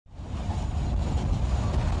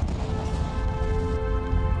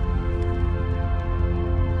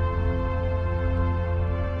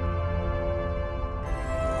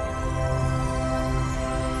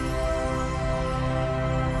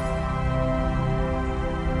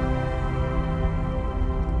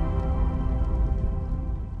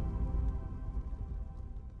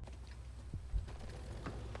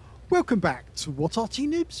Welcome back to What Arty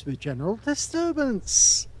Noobs with General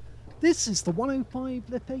Disturbance. This is the 105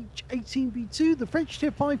 leFH18B2, the French Tier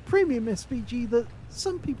 5 premium SPG that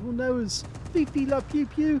some people know as Fifi La Pew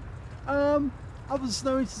Pew. Others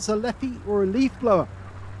know it as a leFH or a leaf blower.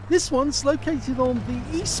 This one's located on the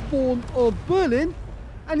east spawn of Berlin,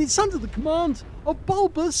 and it's under the command of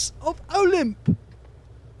bublus of OLIMP.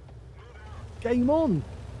 Game on.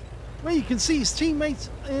 Well, you can see his teammate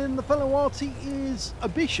in the fellow Arty is a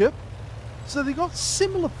bishop, so they've got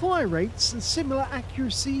similar fire rates and similar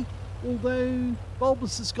accuracy, although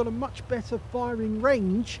bublus has got a much better firing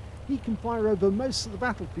range. He can fire over most of the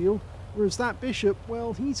battlefield, whereas that bishop,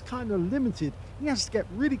 well, he's kind of limited. He has to get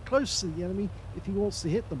really close to the enemy if he wants to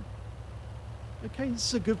hit them. Okay, this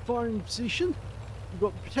is a good firing position. You've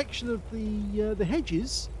got the protection of the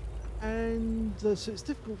hedges, and so it's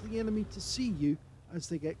difficult for the enemy to see you as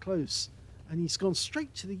they get close. And he's gone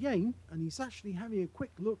straight to the aim, and he's actually having a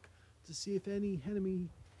quick look to see if any enemy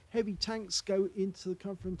heavy tanks go into the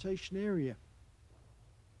confrontation area.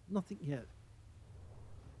 Nothing yet.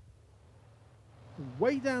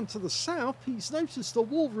 Way down to the south, he's noticed a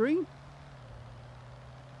Wolverine.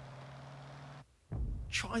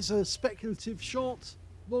 Tries a speculative shot,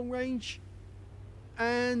 long range,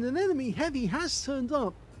 and an enemy heavy has turned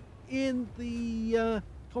up in the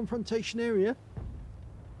confrontation area.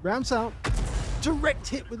 Rounds out, direct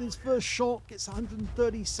hit with his first shot, gets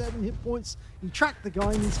 137 hit points. He tracked the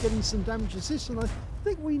guy and he's getting some damage assist, and I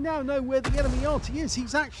think we now know where the enemy Arty is.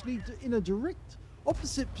 He's actually in a direct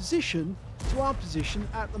opposite position to our position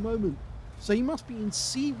at the moment. So he must be in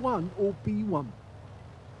C1 or B1.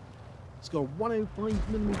 He's got a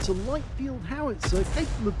 105mm light field howitzer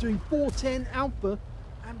capable of doing 410 alpha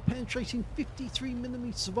and penetrating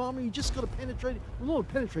 53mm of armor. He just got a penetrating, well, not a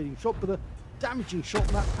penetrating shot, but a damaging shot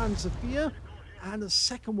on that Panzer, and a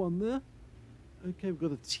second one there. Okay, we've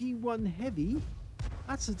got a T1 heavy.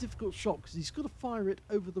 That's a difficult shot because he's got to fire it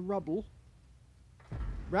over the rubble.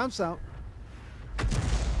 Rounds out.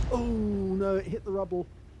 Oh no, it hit the rubble.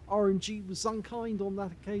 RNG was unkind on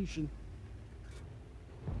that occasion.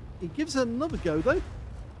 He gives it another go though.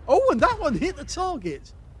 Oh, and that one hit the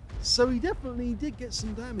target. So he definitely did get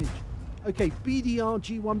some damage. Okay, BDR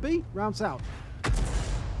G1B, rounds out.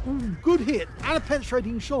 Ooh, good hit and a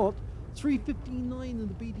penetrating shot. 359 and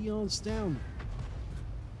the BDR's down.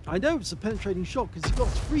 I know it's a penetrating shot because he got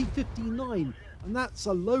 359, and that's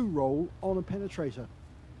a low roll on a penetrator.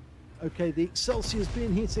 Okay, the Excelsior's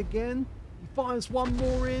being hit again. He fires one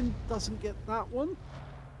more in, doesn't get that one.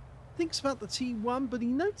 Thinks about the T1, but he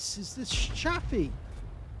notices this Chaffee.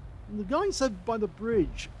 And the guy's over by the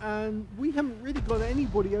bridge, and we haven't really got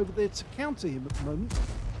anybody over there to counter him at the moment.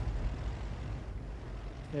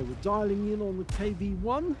 Okay, we're dialing in on the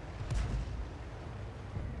KV1.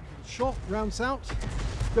 Shot, rounds out,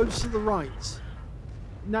 goes to the right.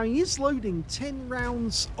 Now he is loading 10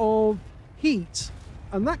 rounds of heat,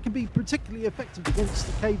 and that can be particularly effective against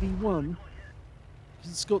the KV1.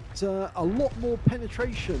 It's got a lot more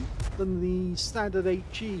penetration than the standard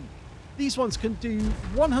HE. These ones can do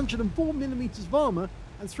 104mm of armor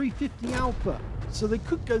and 350 alpha, so they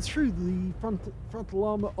could go through the frontal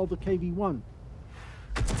armor of a KV1.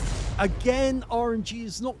 Again, RNG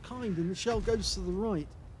is not kind, and the shell goes to the right.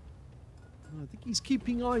 I think he's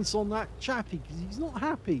keeping eyes on that Chaffee because he's not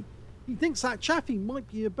happy. He thinks that Chaffee might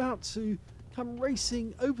be about to come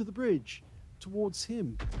racing over the bridge towards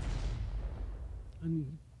him.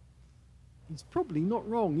 And he's probably not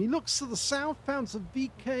wrong. He looks to the south, found some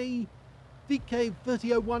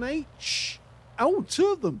VK3001H. Oh,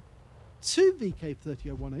 two of them. Two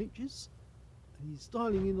VK3001Hs. And he's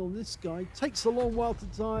dialing in on this guy. Takes a long while to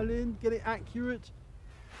dial in, get it accurate.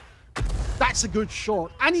 That's a good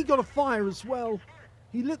shot. And he got a fire as well.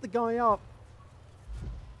 He lit the guy up.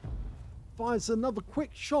 Fires another quick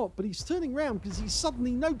shot, but he's turning around because he's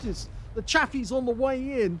suddenly noticed the Chaffee's on the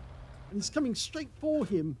way in. And he's coming straight for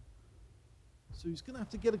him. So he's going to have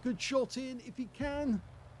to get a good shot in if he can.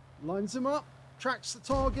 Lines him up. Tracks the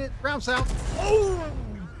target. Rounds out. Oh!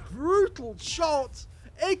 Brutal shot.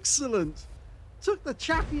 Excellent. Took the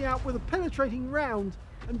Chaffee out with a penetrating round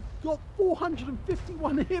and got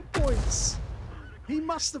 451 hit points. He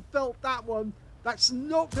must have felt that one. That's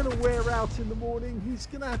not going to wear out in the morning. He's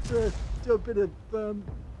going to have to do a bit of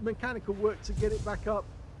mechanical work to get it back up.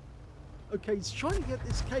 Okay, he's trying to get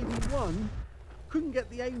this KV1. Couldn't get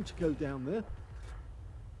the aim to go down there.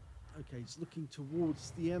 Okay, he's looking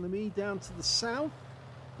towards the enemy down to the south.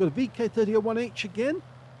 Got a VK3001H again.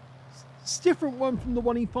 It's a different one from the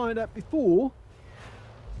one he fired at before.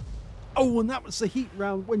 Oh, and that was the heat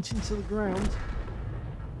round, went into the ground.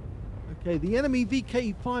 Okay, the enemy VK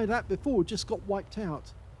he fired at before just got wiped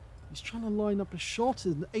out. He's trying to line up a shot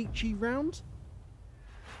in the HE round.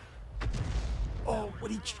 Oh,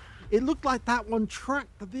 it looked like that one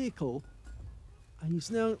tracked the vehicle. And he's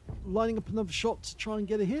now lining up another shot to try and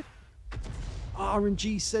get a hit.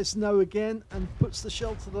 RNG says no again and puts the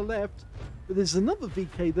shell to the left. But there's another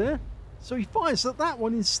VK there. So he fires at that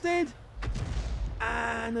one instead.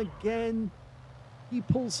 And again, he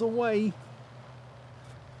pulls away.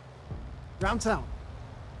 Rounds out.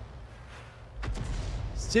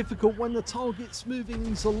 It's difficult when the target's moving.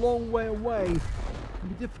 He's a long way away. It can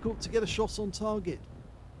be difficult to get a shot on target.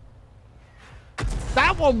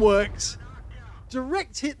 That one works.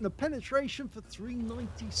 Direct hit and the penetration for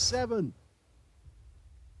 397.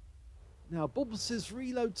 Now, Bulbus's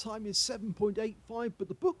reload time is 7.85, but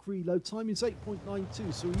the book reload time is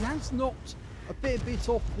 8.92. So he has knocked a fair bit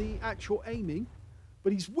off the actual aiming,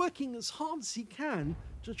 but he's working as hard as he can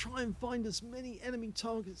to try and find as many enemy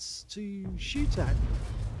targets to shoot at.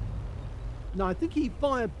 Now, I think he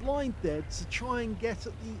fired blind there to try and get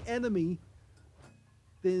at the enemy.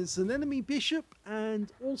 There's an enemy bishop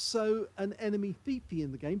and also an enemy Fifi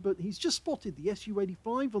in the game, but he's just spotted the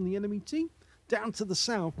Su-85 on the enemy team down to the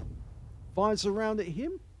south. Fires around at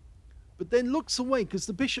him, but then looks away because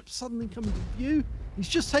the bishop's suddenly coming to view. He's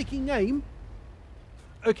just taking aim.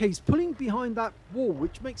 Okay, he's pulling behind that wall,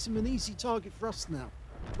 which makes him an easy target for us now.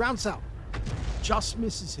 Rounds out. Just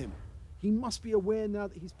misses him. He must be aware now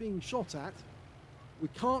that he's being shot at. We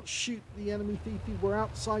can't shoot the enemy Fifi. We're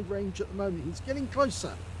outside range at the moment. He's getting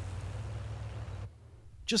closer.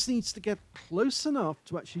 Just needs to get close enough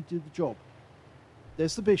to actually do the job.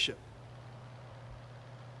 There's the bishop.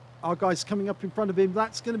 Our guy's coming up in front of him.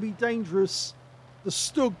 That's going to be dangerous. The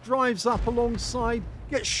Stug drives up alongside,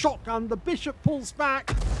 gets shotgun. The bishop pulls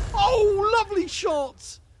back. Oh, lovely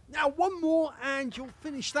shot. Now one more and you'll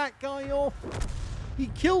finish that guy off. He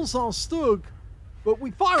kills our Stug, but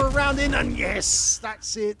we fire around in and yes,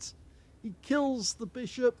 that's it. He kills the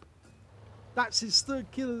bishop. That's his third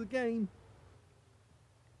kill of the game.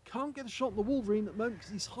 Can't get a shot on the Wolverine at the moment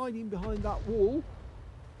because he's hiding behind that wall.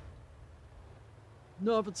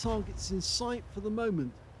 No other targets in sight for the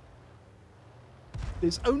moment.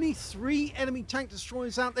 There's only 3 enemy tank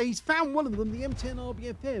destroyers out there. He's found one of them, the M10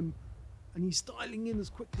 RBFM, and he's dialing in as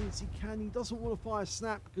quickly as he can. He doesn't want to fire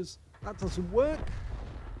snap because that doesn't work.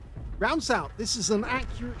 Rounds out. This is an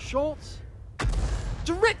accurate shot.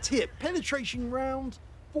 Direct hit, penetration round,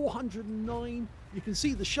 409. You can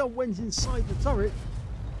see the shell went inside the turret.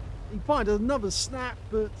 He fired another snap,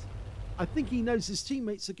 but I think he knows his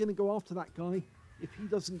teammates are going to go after that guy if he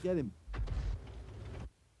doesn't get him.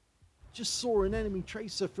 Just saw an enemy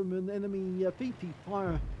tracer from an enemy VP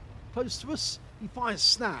fire close to us. He fires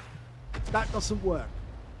snap. That doesn't work.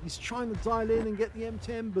 He's trying to dial in and get the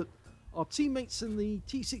M10, but our teammates in the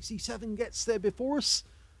T67 gets there before us.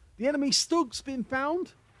 The enemy Stug's been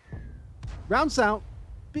found. Rounds out.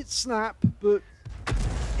 Bit snap, but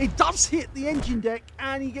it does hit the engine deck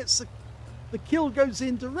and he gets the kill goes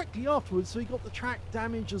in directly afterwards, so he got the track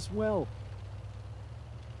damage as well.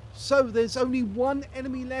 So there's only one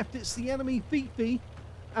enemy left. It's the enemy Fifi,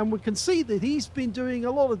 and we can see that he's been doing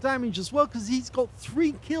a lot of damage as well because he's got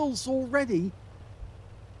 3 kills already.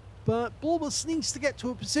 But Bulbus needs to get to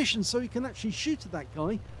a position so he can actually shoot at that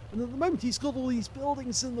guy, and at the moment he's got all these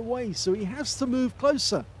buildings in the way, so he has to move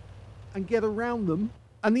closer and get around them.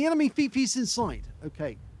 And the enemy Fifi's inside.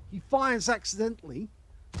 Okay, he fires accidentally.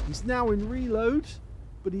 He's now in reload,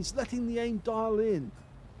 but he's letting the aim dial in.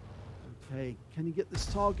 Okay, can he get this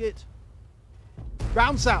target?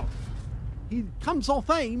 Rounds out. He comes off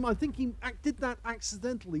aim. I think he did that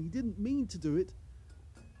accidentally. He didn't mean to do it.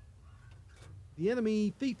 The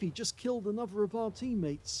enemy Fifi just killed another of our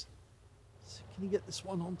teammates. So can he get this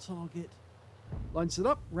one on target? Lines it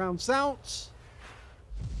up, rounds out.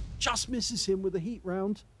 Just misses him with a heat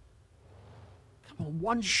round. Come on,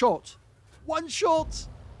 one shot. One shot.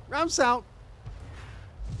 Rounds out.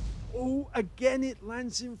 Oh, again it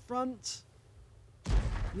lands in front.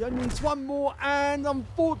 He only needs one more, and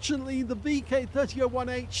unfortunately the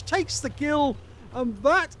VK3001H takes the kill, and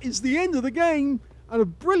that is the end of the game, and a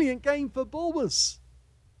brilliant game for Bulbus.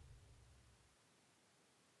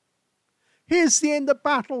 Here's the end of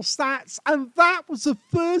battle stats, and that was the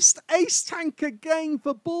first ace tanker game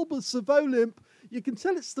for Bulbus of OLIMP. You can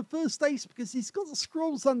tell it's the first ace because he's got the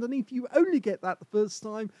scrolls underneath. You only get that the first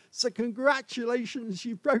time. So congratulations,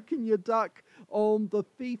 you've broken your duck on the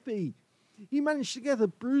Fifi. He managed to get a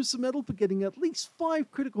bruiser medal for getting at least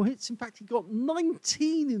 5 critical hits. In fact, he got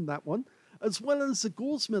 19 in that one. as well as a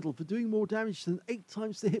Gauze medal for doing more damage than 8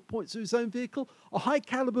 times the hit points of his own vehicle, a high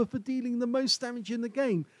caliber for dealing the most damage in the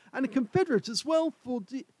game, and a Confederate as well for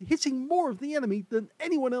hitting more of the enemy than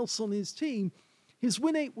anyone else on his team. His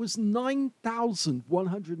win rate was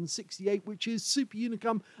 9,168, which is super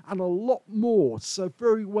unicum and a lot more. So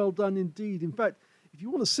very well done indeed. In fact, if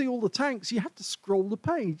you want to see all the tanks, you have to scroll the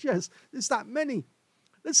page. Yes, there's that many.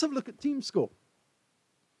 Let's have a look at team score.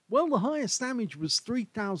 Well, the highest damage was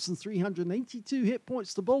 3,382 hit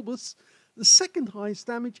points to Bulbus. The second highest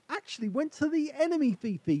damage actually went to the enemy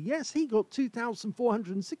Fifi. Yes, he got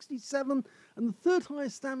 2,467. And the third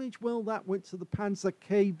highest damage, well, that went to the Panzer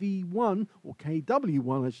KV1, or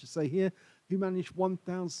KW1, I should say here, who managed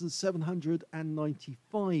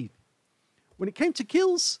 1,795. When it came to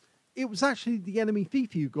kills, it was actually the enemy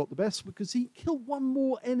Fifi who got the best because he killed one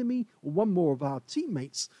more enemy, or one more of our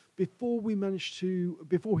teammates, before he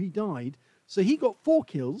died. So he got 4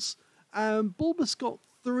 kills. Bulbus got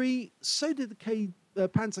 3, so did the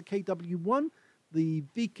Panzer KW1, the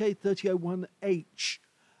VK3001H.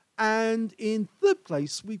 And in third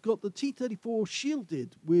place, we've got the T-34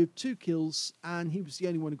 Shielded with 2 kills, and he was the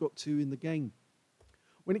only one who got 2 in the game.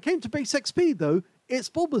 When it came to base XP, though, it's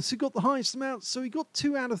Bulbus who got the highest amount, so he got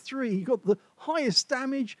 2 out of 3. He got the highest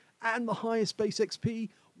damage and the highest base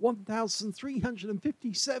XP,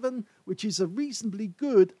 1,357, which is a reasonably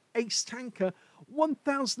good ace tanker.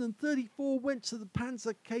 1,034 went to the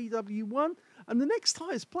Panzer KW1, and the next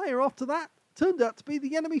highest player after that turned out to be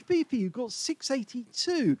the enemy Fifi, who got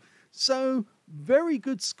 682. So, very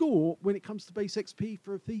good score when it comes to base XP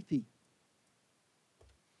for a Fifi.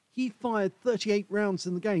 He fired 38 rounds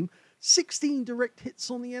in the game, 16 direct hits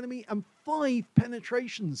on the enemy, and 5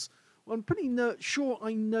 penetrations. Well, I'm pretty sure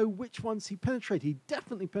I know which ones he penetrated. He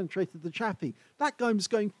definitely penetrated the Chaffee. That guy was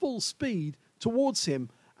going full speed towards him,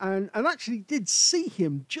 and actually did see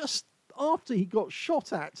him just after he got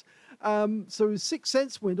shot at. So his sixth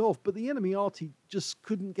sense went off, but the enemy Arty just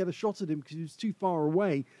couldn't get a shot at him because he was too far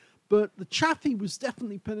away. But the Chaffee was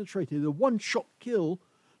definitely penetrated, a one-shot kill.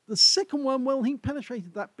 The second one, well, he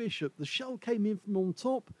penetrated that bishop. The shell came in from on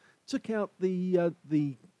top, took out the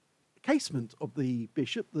casement of the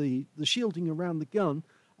bishop, the shielding around the gun,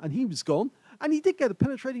 and he was gone. And he did get a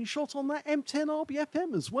penetrating shot on that M10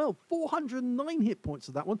 RBFM as well. 409 hit points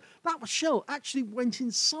of that one. That shell actually went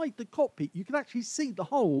inside the cockpit. You can actually see the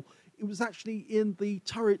hole. It was actually in the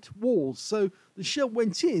turret walls. So the shell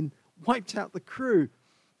went in, wiped out the crew.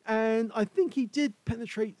 And I think he did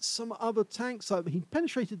penetrate some other tanks. He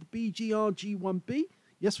penetrated the BGR-G1B.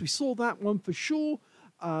 Yes, we saw that one for sure.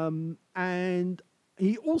 And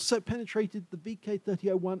he also penetrated the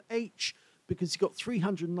VK3001H because he got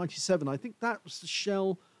 397. I think that was the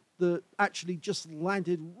shell that actually just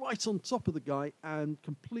landed right on top of the guy and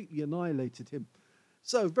completely annihilated him.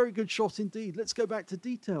 So, very good shot indeed. Let's go back to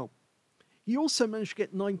detail. He also managed to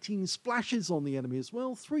get 19 splashes on the enemy as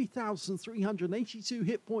well, 3,382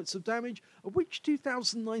 hit points of damage, of which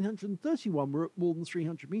 2,931 were at more than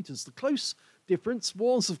 300 meters. The close difference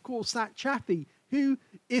was, of course, that Chaffee, who,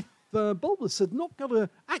 if Bulbus had not got an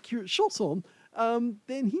accurate shot on,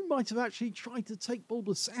 then he might have actually tried to take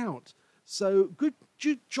Bulbus out. So good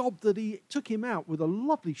job that he took him out with a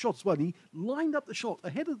lovely shot as well. He lined up the shot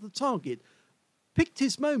ahead of the target, picked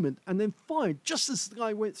his moment, and then fired just as the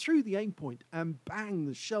guy went through the aim point, and bang,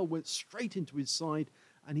 the shell went straight into his side,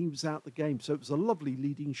 and he was out the game. So it was a lovely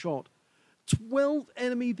leading shot. 12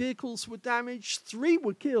 enemy vehicles were damaged, 3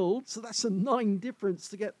 were killed, so that's a 9 difference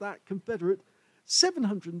to get that Confederate.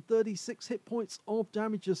 736 hit points of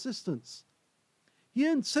damage assistance. He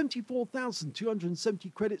earned 74,270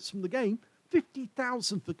 credits from the game,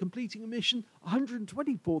 50,000 for completing a mission,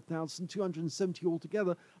 124,270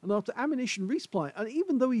 altogether, and after ammunition resupply, and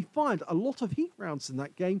even though he fired a lot of heat rounds in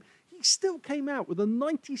that game, he still came out with a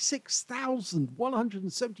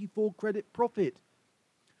 96,174 credit profit.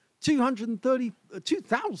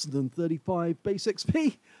 2,035 base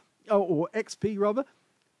XP, or XP rather,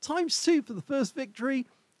 times 2 for the first victory,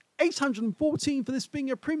 814 for this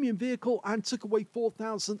being a premium vehicle, and took away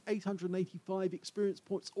 4,885 experience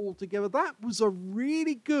points altogether. That was a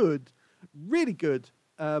really good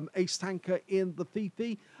ace tanker in the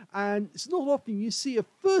Fifi, and it's not often you see a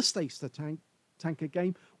first ace tanker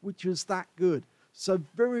game which is that good. So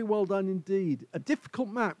very well done indeed. A difficult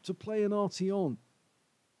map to play an Arty on.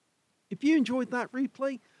 If you enjoyed that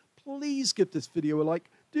replay, please give this video a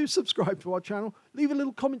like. Do subscribe to our channel. Leave a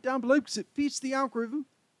little comment down below because it feeds the algorithm.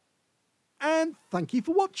 And thank you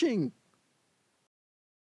for watching.